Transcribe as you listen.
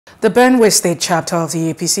The Benue State Chapter of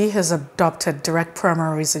the A.P.C. has adopted direct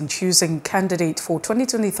primaries in choosing candidate for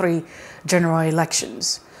 2023 general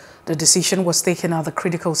elections. The decision was taken at the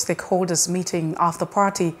critical stakeholders meeting of the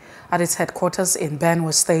party at its headquarters in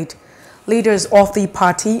Benue State. Leaders of the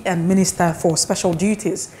party and Minister for Special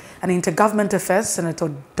Duties and Intergovernment Affairs,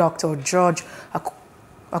 Senator Dr. George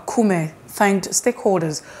Akume, thanked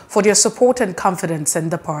stakeholders for their support and confidence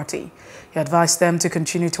in the party. He advised them to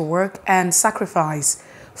continue to work and sacrifice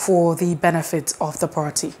for the benefit of the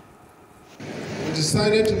party. We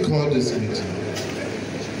decided to call this meeting.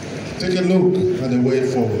 Take a look at the way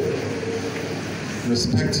forward,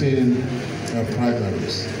 respecting our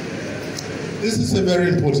primaries. This is a very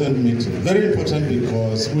important meeting, very important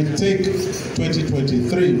because we take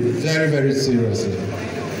 2023 very, very seriously.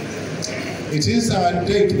 It is our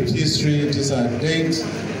date with history, it is our date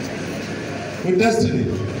with destiny.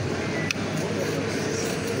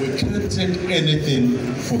 We can't take anything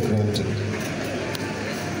for granted.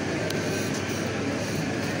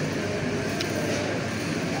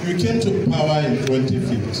 You came to power in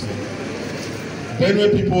 2015. Benue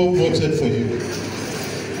people voted for you,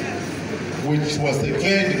 which was a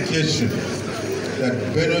clear indication that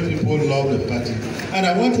Benue people love the party. And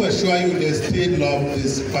I want to assure you they still love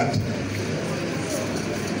this party.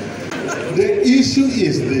 The issue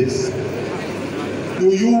is this. Do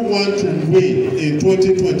you want to win in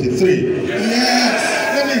 2023? Yes.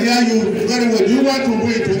 Let me hear you very well. Do you want to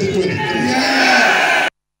win in 2023? Yes.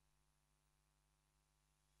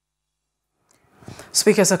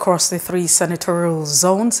 Speakers across the three senatorial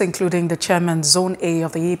zones, including the chairman Zone A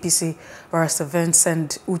of the A.P.C, Barrister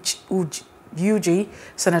Vincent Uji,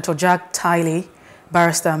 Senator Jack Tiley,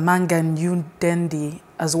 Barrister Mangan Yudendi,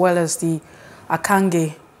 as well as the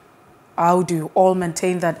Akange Audu, all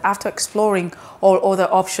maintain that after exploring all other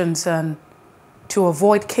options and to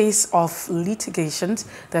avoid case of litigations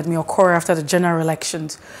that may occur after the general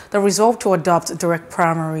elections, they resolve to adopt direct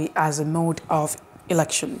primary as a mode of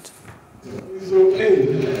election. It's okay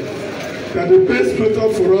that the best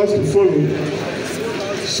method for us to follow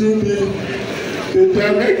should be the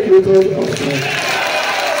direct method of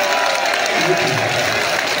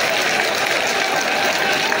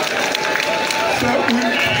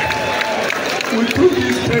we took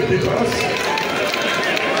this step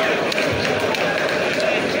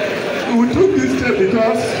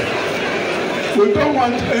because we don't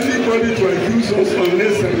want anybody to accuse us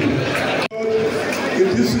unnecessarily. In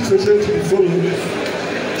this situation to be followed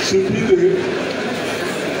should be the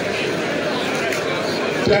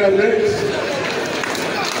direct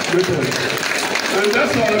method. And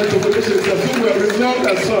that's our recommendation. So we have resolved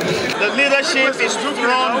as such. The leadership is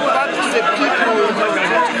thrown back to the people to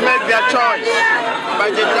make their choice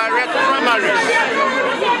by the direct primaries.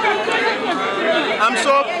 I'm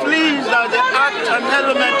so pleased that the act and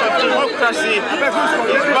element of democracy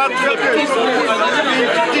is back to the people and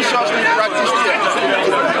being judiciously practiced here.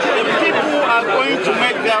 The people are going to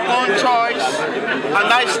make their own choice, and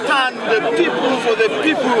I stand the people for the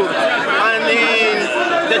people, and in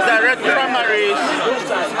the direct primaries,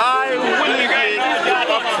 I willingly give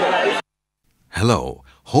up. Hello,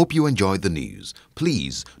 hope you enjoyed the news.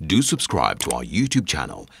 Please do subscribe to our YouTube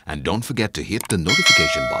channel and don't forget to hit the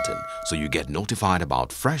notification button so you get notified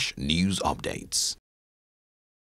about fresh news updates.